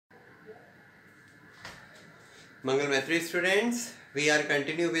Mangal Maitri students, we are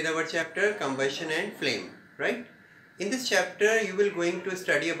continue with our chapter combustion and flame, right? In this chapter, you will going to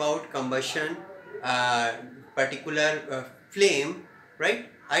study about combustion, particular flame, right?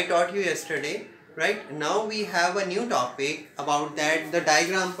 I taught you yesterday, right? Now we have a new topic about that, the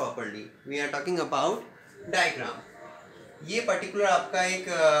diagram properly. We are talking about diagram. ये particular आपका एक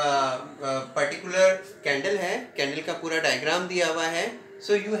particular candle है, candle का पूरा diagram दिया हुआ है.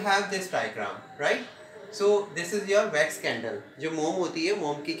 So you have this diagram, right? So this is your wax candle. जो मोम होती है,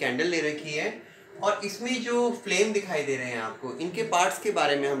 मोम की कैंडल ले रखी है, और इसमें जो फ्लेम दिखाई दे रहे हैं आपको, इनके पार्ट्स के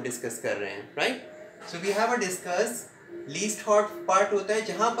बारे में हम डिस्कस कर रहे हैं, right? So we have a discuss least hot part होता है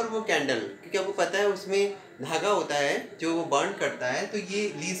जहाँ पर वो कैंडल, क्योंकि आपको पता है उसमें धागा होता है जो वो बर्न करता है, तो ये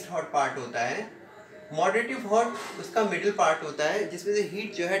लीस्ट हॉट पार्ट होता है. मॉडरेटिव हॉट उसका मिडिल पार्ट होता है जिसमें से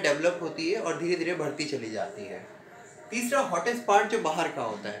हीट जो है डेवलप होती है और धीरे धीरे बढ़ती चली जाती है. तीसरा हॉटेस्ट पार्ट जो बाहर का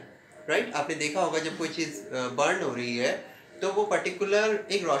होता है, राइट? आपने देखा होगा जब कोई चीज़ बर्न हो रही है तो वो पर्टिकुलर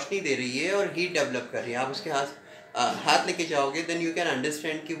एक रोशनी दे रही है और हीट डेवलप कर रही है. आप उसके हाथ लेके जाओगे देन यू कैन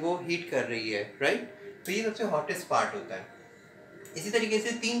अंडरस्टैंड कि वो हीट कर रही है, राइट? तो ये सबसे हॉटेस्ट पार्ट होता है. इसी तरीके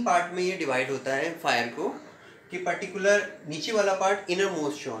से 3 पार्ट में ये डिवाइड होता है फायर को, कि पर्टिकुलर नीचे वाला पार्ट इनर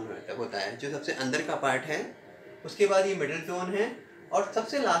मोस्ट जोन होता है, जो सबसे अंदर का पार्ट है. उसके बाद ये मिडिल जोन है, और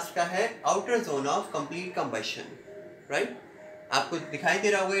सबसे लास्ट का है outer zone of complete combustion, right? आपको दिखाई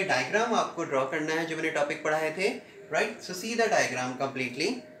दे रहा होगा ये डायग्राम आपको ड्रॉ करना है जो मैंने टॉपिक पढ़ाए थे, right? So see the diagram completely.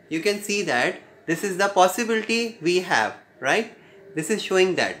 You can see that this is the possibility we have, right? This is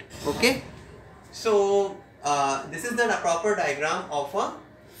showing that, okay? So this is the proper diagram of a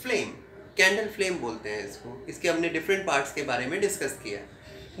flame. Candle flame बोलते हैं इसको. इसके हमने different parts के बारे में discuss किया.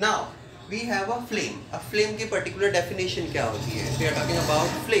 Now we have a flame. अब फ्लेम की पर्टिकुलर डेफिनेशन क्या होती है? We are talking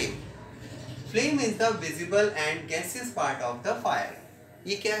about flame. Flame is the visible and gaseous part of the fire.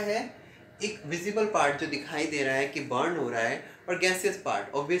 ये क्या है? एक विजिबल पार्ट जो दिखाई दे रहा है कि बर्न हो रहा है, और गैसियस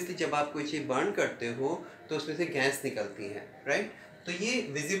पार्ट ऑब्वियसली जब आप कोई चीज़ बर्न करते हो तो उसमें से गैस निकलती है, राइट? तो ये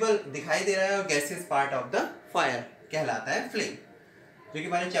विजिबल दिखाई दे रहा है और gaseous part of the fire कहलाता है फ्लेम, जो कि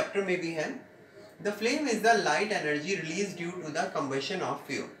हमारे चैप्टर में भी है. The flame is the light energy release due to the combustion of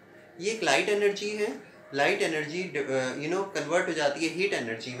fuel. ये एक लाइट एनर्जी है. लाइट एनर्जी कन्वर्ट हो जाती है हीट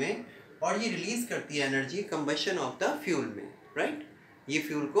एनर्जी में, और ये रिलीज करती है energy combustion of the fuel में, राइट? ये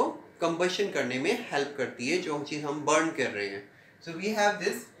फ्यूल को कंबशन करने में हेल्प करती है, जो चीज़ हम बर्न कर रहे हैं. So we have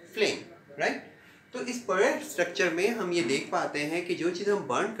this flame, right? तो इस पूरे स्ट्रक्चर में हम ये देख पाते हैं कि जो चीज़ हम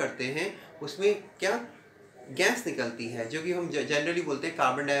बर्न करते हैं उसमें क्या गैस निकलती है, जो कि हम जनरली बोलते हैं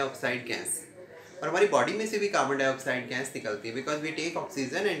कार्बन डाइऑक्साइड गैस. और हमारी बॉडी में से भी कार्बन डाइऑक्साइड गैस निकलती है, because we take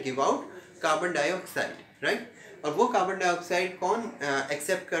oxygen and give out carbon dioxide, right? और वो कार्बन डाइऑक्साइड कौन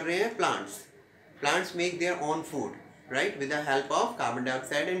एक्सेप्ट कर रहे हैं? Plants. Plants make their own food, right, with the help of carbon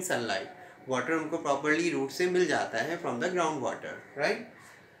dioxide and sunlight. Water उनको properly root से मिल जाता है from the ground water, right?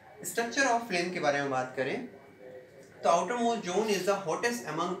 Structure of flame के बारे में बात करें तो outer most zone is the hottest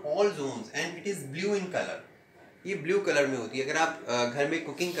among all Jones and it is blue in colour. ये ब्लू कलर में होती है. अगर आप घर में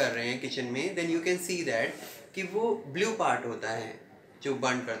कुकिंग कर रहे हैं किचन में, then you can see that कि वो ब्लू पार्ट होता है जो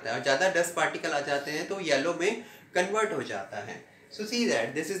बर्न करता है, और ज़्यादा डस्ट पार्टिकल आ जाते हैं तो येलो में कन्वर्ट हो जाता है. सो see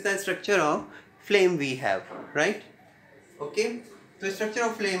that this is the structure of flame we have, right? Okay. तो स्ट्रक्चर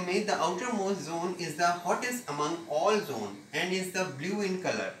ऑफ फ्लेम में the outer most zone is the hottest among all zone and is the blue in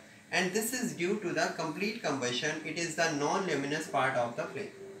colour, and this is due to the complete combustion. It is the non-luminous part of the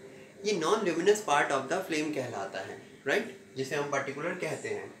flame. ये non luminous part of the flame कहलाता है, right? जिसे हम particular कहते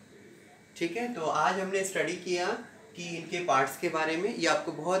हैं, ठीक है? तो आज हमने स्टडी किया कि इनके पार्ट्स के बारे में. ये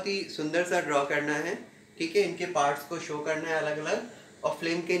आपको बहुत ही सुंदर सा ड्रॉ करना है, ठीक है? इनके पार्ट्स को शो करना है अलग अलग, और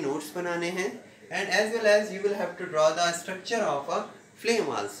फ्लेम के नोट्स बनाने हैं. And as well as you will have to draw the structure of a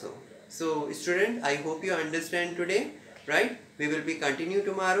flame also. So student, I hope you understand today, right? We will be continue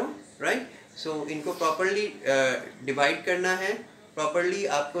tomorrow, right? सो इनको properly divide करना है, properly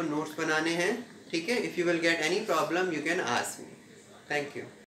आपको notes बनाने हैं, ठीक है? If you will get any problem you can ask me. Thank you.